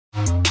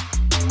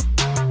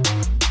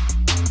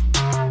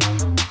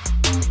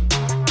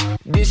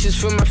wishes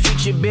for my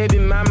future baby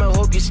mama.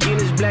 Hope your skin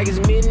is black as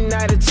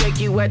midnight. I'll take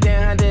you out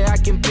that Honda. I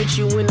can put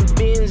you in the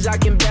bins. I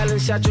can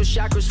balance out your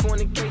chakras.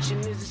 Fornication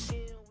is a sin.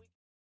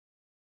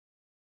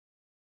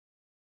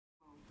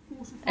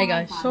 Hey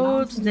guys,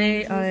 so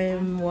today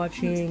I'm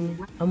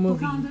watching a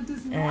movie,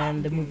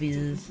 and the movie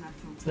is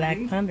Black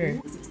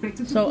Panther.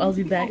 So I'll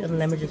be back and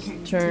let me just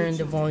turn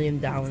the volume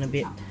down a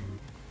bit.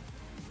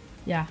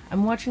 Yeah,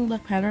 I'm watching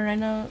Black Panther right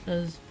now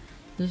because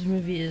this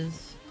movie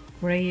is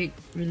great.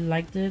 Really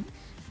liked it.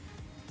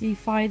 The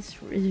fights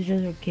is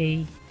just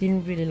okay.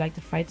 Didn't really like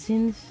the fight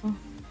scenes.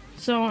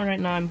 So right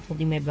now I'm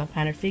holding my Black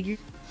Panther figure.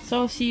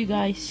 So I'll see you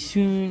guys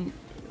soon.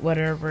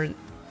 Whatever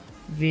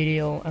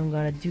video I'm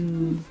gonna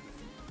do,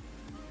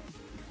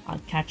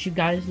 I'll catch you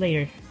guys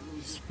later.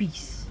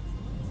 Peace.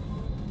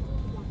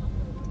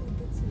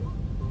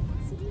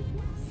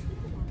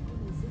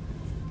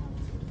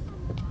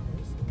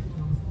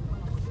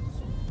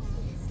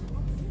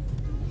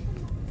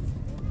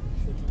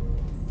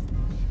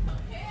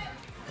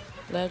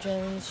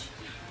 Legends.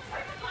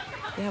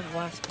 We have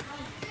Wasp,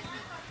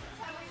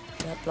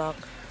 Netlock,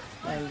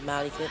 and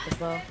Malekith as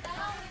well.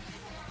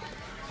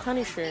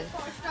 Punisher.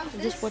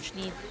 I just watched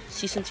the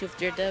season 2 of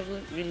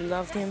Daredevil. Really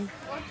loved him.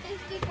 What is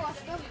the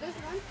cost of this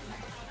one?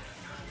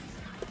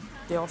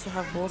 They also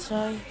have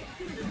Bullseye.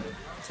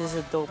 This is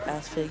a dope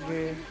ass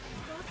figure.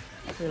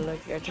 I really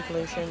like the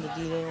articulation, the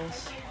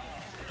details.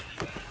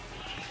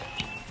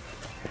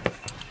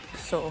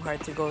 So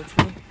hard to go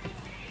through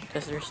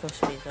because there's no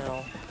space at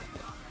all.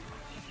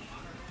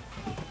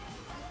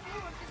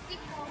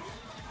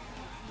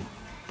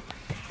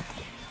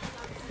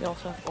 We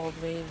also have old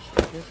waves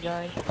like this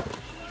guy.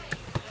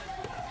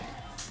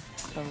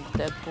 Some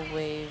Deadpool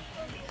wave,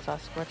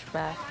 Sasquatch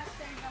back,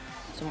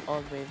 some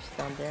old waves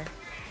down there.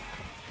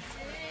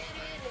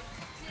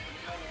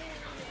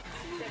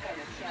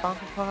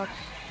 Funko Pops,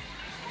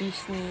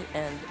 Disney,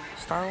 and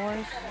Star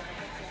Wars.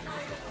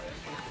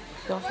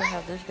 We also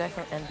have this guy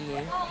from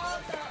NBA.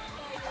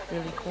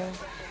 Really cool.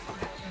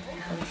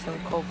 And some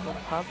Coco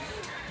Pops.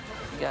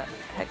 We got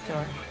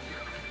Hector.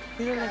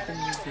 Really like the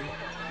movie.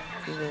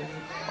 He was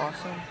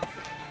awesome.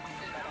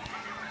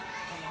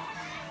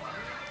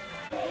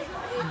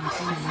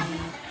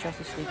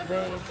 Justice League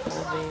wave,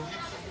 old wave.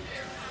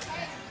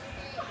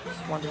 This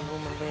Wonder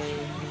Woman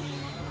wave.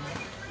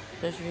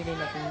 There's really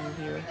nothing new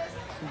here.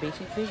 Some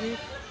basic figures,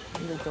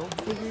 really dope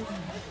figures.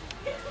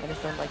 I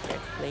just don't like the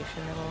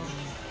articulation at all.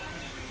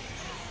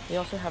 They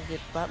also have the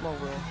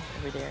Batmobile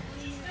over there.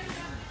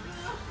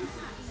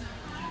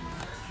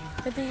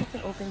 I think you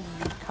can open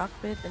the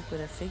cockpit and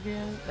put a figure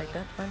in like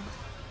that one.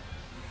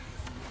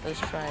 Let's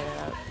try it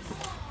out.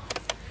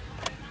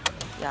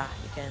 Yeah,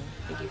 you can.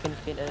 I think you can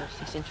fit a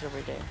 6-inch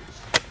over there.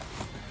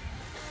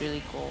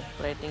 Really cool,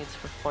 but I think it's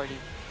for 40.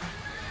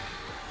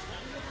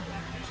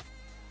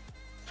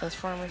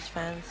 Transformers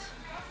fans,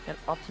 got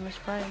Optimus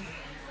Prime.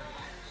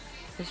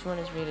 This one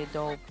is really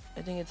dope.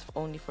 I think it's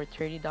only for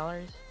 $30.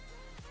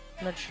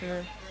 I'm not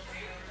sure,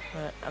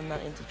 but I'm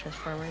not into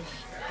Transformers.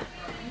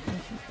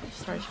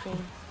 Starscream,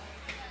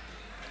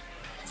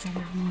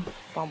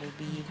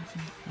 Bumblebee,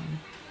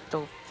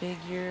 dope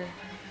figure.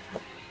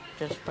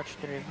 Just watch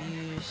the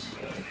reviews,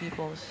 the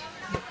people's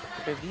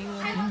review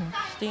on it.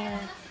 Stinger.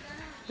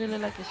 Really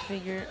like this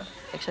figure,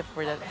 except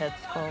for that head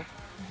sculpt.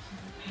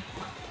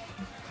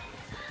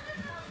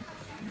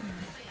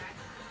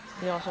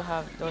 They also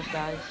have those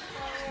guys,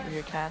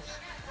 your cast.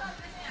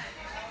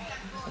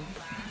 Some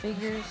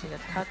figures, you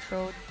got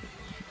Cutthroat.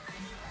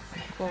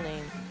 Cool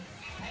name.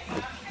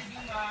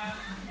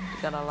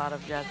 You got a lot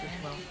of jazz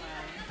as well.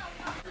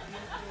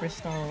 For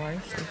Star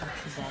Wars, they got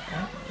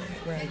Chewbacca,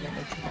 where I got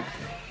a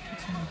Chewbacca.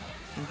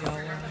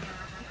 Jawa,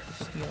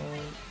 Steel,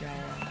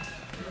 Jawa.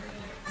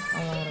 A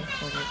lot of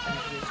other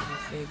figures for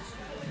figs.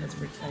 That's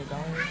for $20.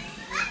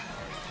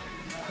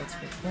 That's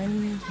for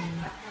 $20.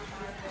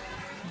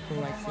 The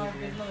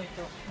lightsaber.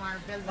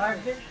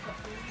 Marvel.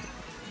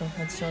 So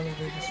had Solo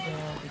Wave as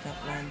well. We got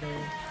Lando.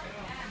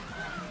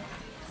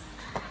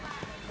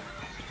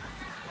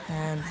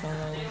 And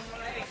Solo.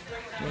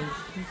 Wave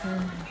Speaker.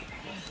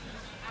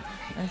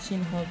 I've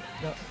seen how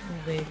the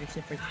full wave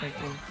except for 13.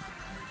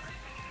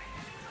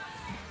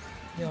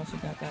 They also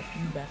got that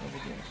view back over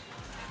there.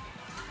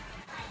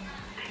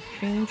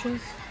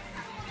 Changes,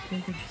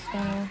 vintage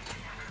style,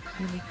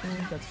 really cool.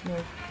 Got Snow.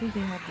 I think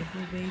they have the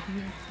full wave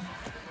here.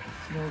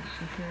 Snow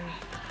Seeker,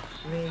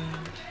 Ray,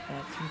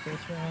 Seeker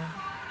as well.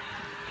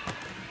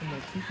 Some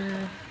more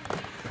Seeker,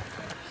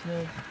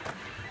 Snow.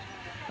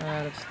 A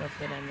lot of stuff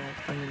that I'm not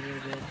familiar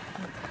with,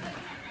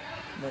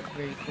 but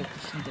very cool to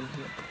see them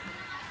here.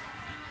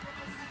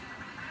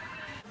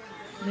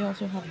 They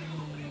also have the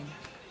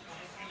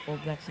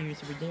old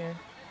Blackseries over there.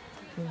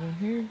 Over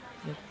here,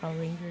 the Power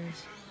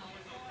Rangers.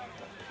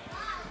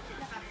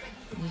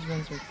 These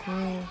ones are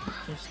cool,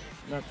 just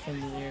not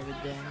familiar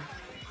with them.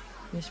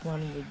 This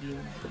one would be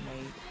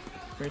my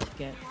first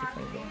get if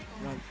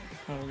I want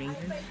Power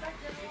Rangers.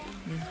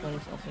 This one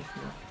is also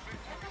cool.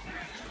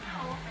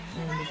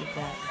 And look at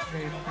that, it's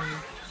very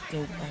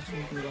cool. Dope,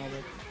 actually do love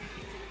it.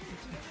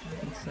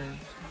 Insane.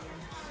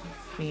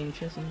 3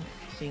 inches in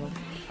sale.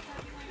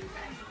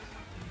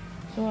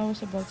 So I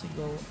was about to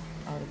go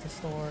out of the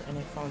store and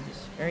I found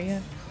this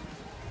area,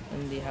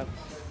 and they have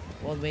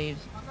wall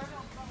waves,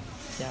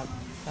 they have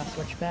fast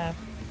watch bath,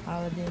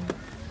 Paladin,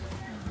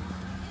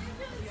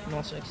 and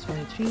also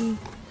X23.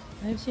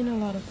 I've seen a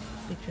lot of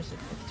pictures of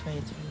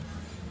X23.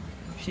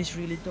 She's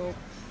really dope.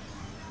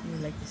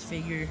 I like this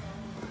figure.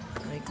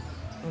 Like,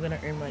 I'm gonna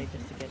earn money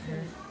just to get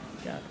her.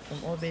 Got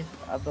from Orbit,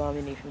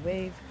 Abomination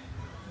Wave,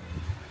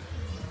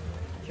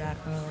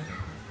 Jackal,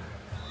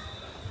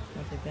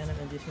 Anti Venom,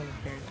 and this one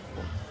here is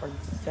for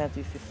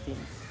Santi 15.